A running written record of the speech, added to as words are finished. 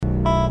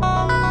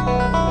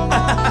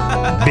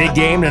Big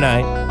game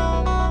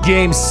tonight.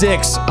 Game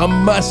 6, a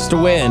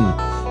must-win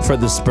for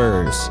the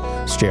Spurs.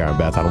 It's JR and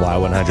Beth on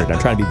Y100. I'm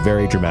trying to be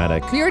very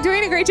dramatic. You're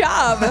doing a great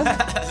job.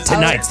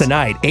 Tonight's the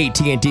night.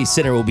 AT&T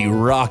Center will be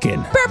rocking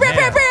in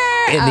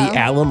the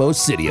Alamo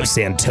City of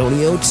San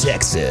Antonio,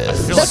 Texas. I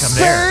feel The like I'm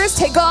there. Spurs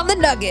take on the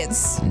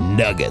Nuggets.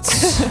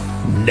 Nuggets.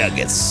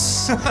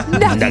 Nuggets.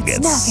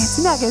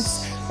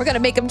 We're going to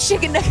make them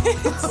chicken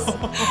nuggets.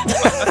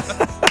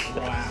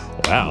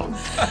 Wow.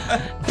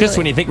 Just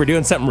when you think we're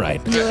doing something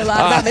right. Really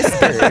loud about the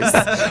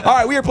Spurs. All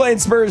right, we are playing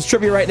Spurs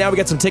trivia right now. We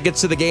got some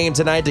tickets to the game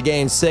tonight, to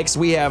Game 6.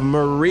 We have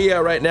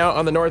Maria right now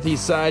on the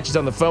northeast side. She's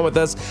on the phone with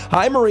us.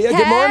 Hi, Maria.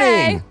 Good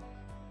morning.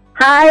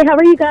 Hi, how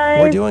are you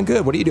guys? We're doing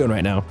good. What are you doing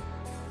right now?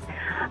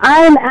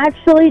 I'm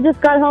actually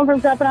just got home from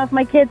dropping off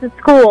my kids at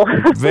school.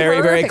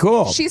 Very, very Perfect.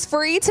 cool. She's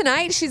free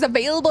tonight. She's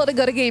available to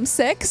go to Game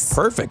 6.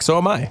 Perfect. So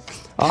am I.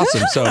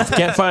 Awesome. So if you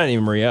can't find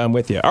any, Maria, I'm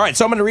with you. All right,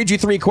 so I'm going to read you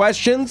 3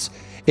 questions.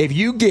 If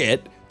you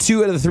get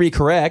 2 out of the 3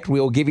 correct,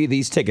 we will give you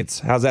these tickets.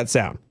 How's that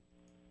sound?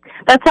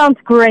 That sounds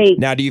great.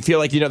 Now, do you feel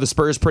like you know the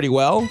Spurs pretty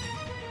well?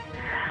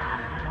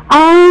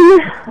 All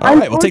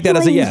right, we'll take that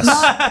as a yes.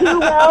 Not too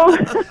well.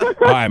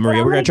 All right,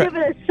 Maria, we're going to give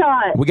try. it a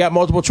shot. We got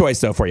multiple choice,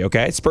 though, for you,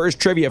 okay? Spurs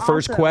trivia,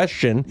 first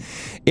question.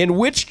 In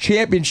which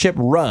championship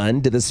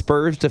run did the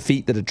Spurs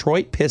defeat the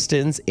Detroit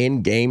Pistons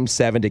in Game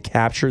 7 to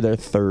capture their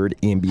 3rd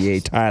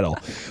NBA title?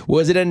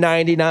 Was it in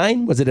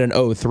 99? Was it in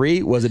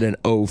 03? Was it in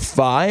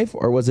 05?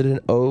 Or was it in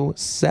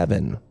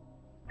 07?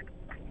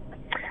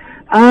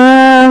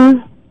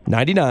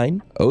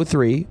 99,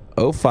 03,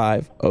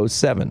 05,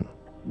 07.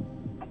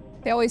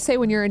 They always say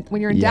when you're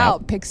in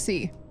doubt, pick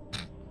C.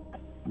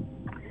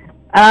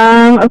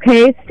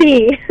 Okay,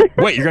 C.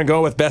 Wait, you're going to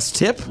go with best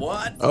tip?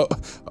 What?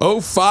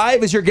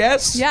 05 is your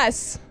guess?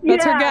 Yes,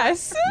 that's her Yeah.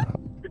 guess.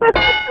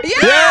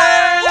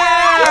 Yeah!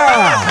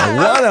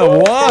 1 of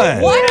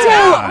 1.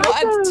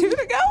 2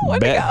 to go.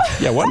 1 to go.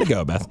 Yeah, 1 to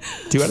go, Beth.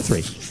 2 out of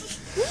 3.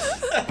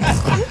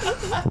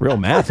 Real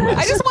math wins.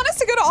 I just want us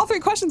to go to all 3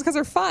 questions because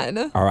they're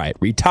fun. All right.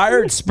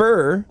 Retired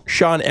Spur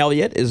Sean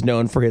Elliott is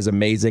known for his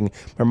amazing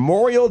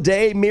Memorial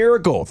Day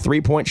miracle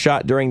 3-point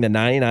shot during the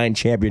 99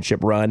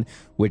 championship run.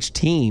 Which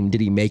team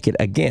did he make it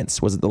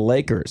against? Was it the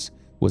Lakers?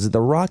 Was it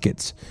the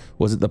Rockets?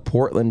 Was it the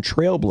Portland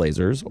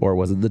Trailblazers? Or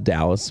was it the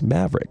Dallas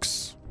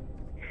Mavericks?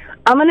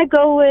 I'm going to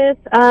go with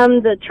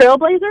the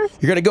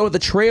Trailblazers. You're going to go with the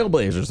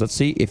Trailblazers. Let's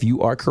see if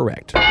you are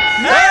correct. She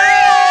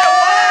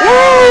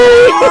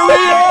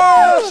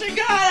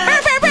got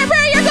it!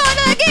 You're going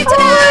to the game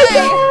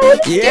tonight.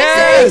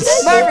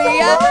 Yes!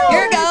 Maria,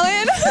 you're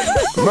going.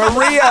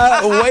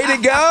 Maria, way to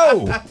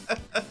go!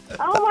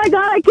 Oh my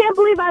God, I can't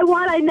believe I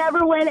won. I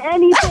never win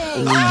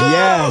anything.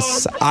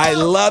 Yes, I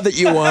love that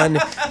you won.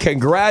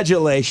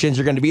 Congratulations.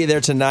 You're going to be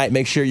there tonight.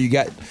 Make sure you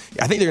got,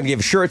 I think they're going to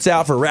give shirts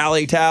out for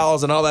rally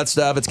towels and all that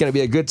stuff. It's going to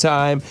be a good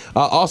time.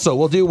 Also,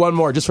 we'll do one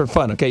more just for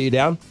fun. Okay, you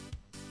down?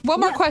 One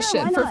more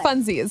question for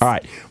funsies. All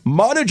right.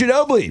 Manu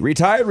Ginobili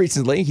retired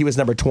recently. He was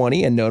number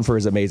 20 and known for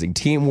his amazing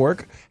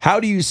teamwork.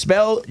 How do you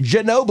spell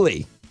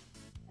Ginobili?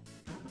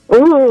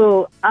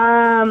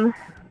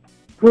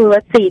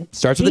 Let's see.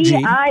 Starts with a G.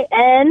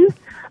 Ginobili.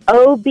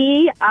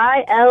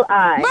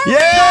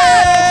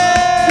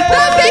 Yeah! The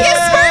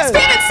biggest Spurs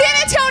fan in San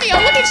Antonio.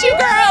 Look at you,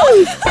 girl.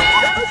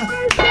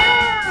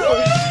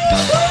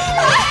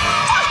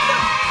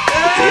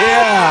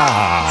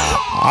 Yeah.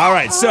 All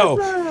right. So,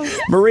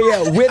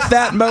 Maria, with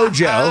that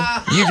mojo,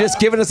 you've just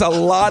given us a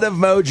lot of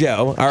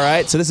mojo. All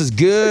right. So this is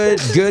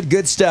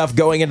good stuff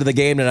going into the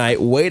game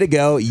tonight. Way to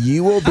go.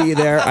 You will be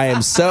there. I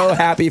am so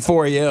happy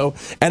for you.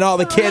 And all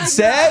the kids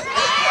said...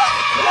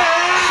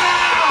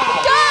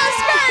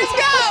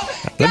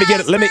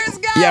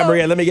 Yeah,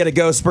 Maria, let me get a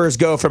Go Spurs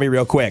Go from you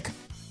real quick.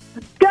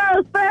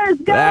 Go Spurs,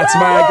 go! That's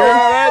my girl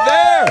right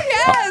there.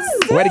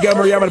 Yes. Way to go,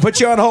 Maria. I'm going to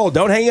put you on hold.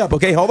 Don't hang up,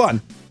 okay? Hold on.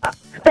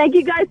 Thank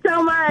you guys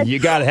so much. You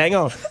got it. Hang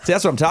on. See,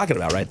 that's what I'm talking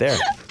about right there.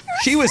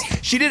 She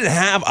didn't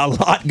have a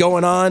lot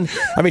going on.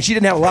 I mean, she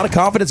didn't have a lot of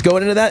confidence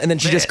going into that, and then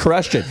she just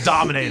crushed it.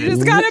 Dominated. You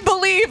just gotta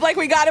believe, like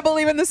we gotta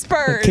believe in the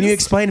Spurs. Can you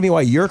explain to me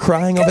why you're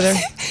crying over there?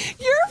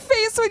 Your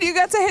face when you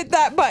got to hit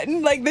that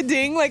button, like the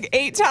ding, like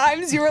 8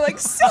 times, you were like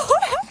so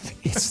happy.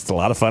 It's a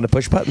lot of fun to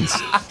push buttons.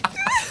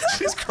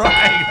 She's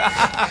crying.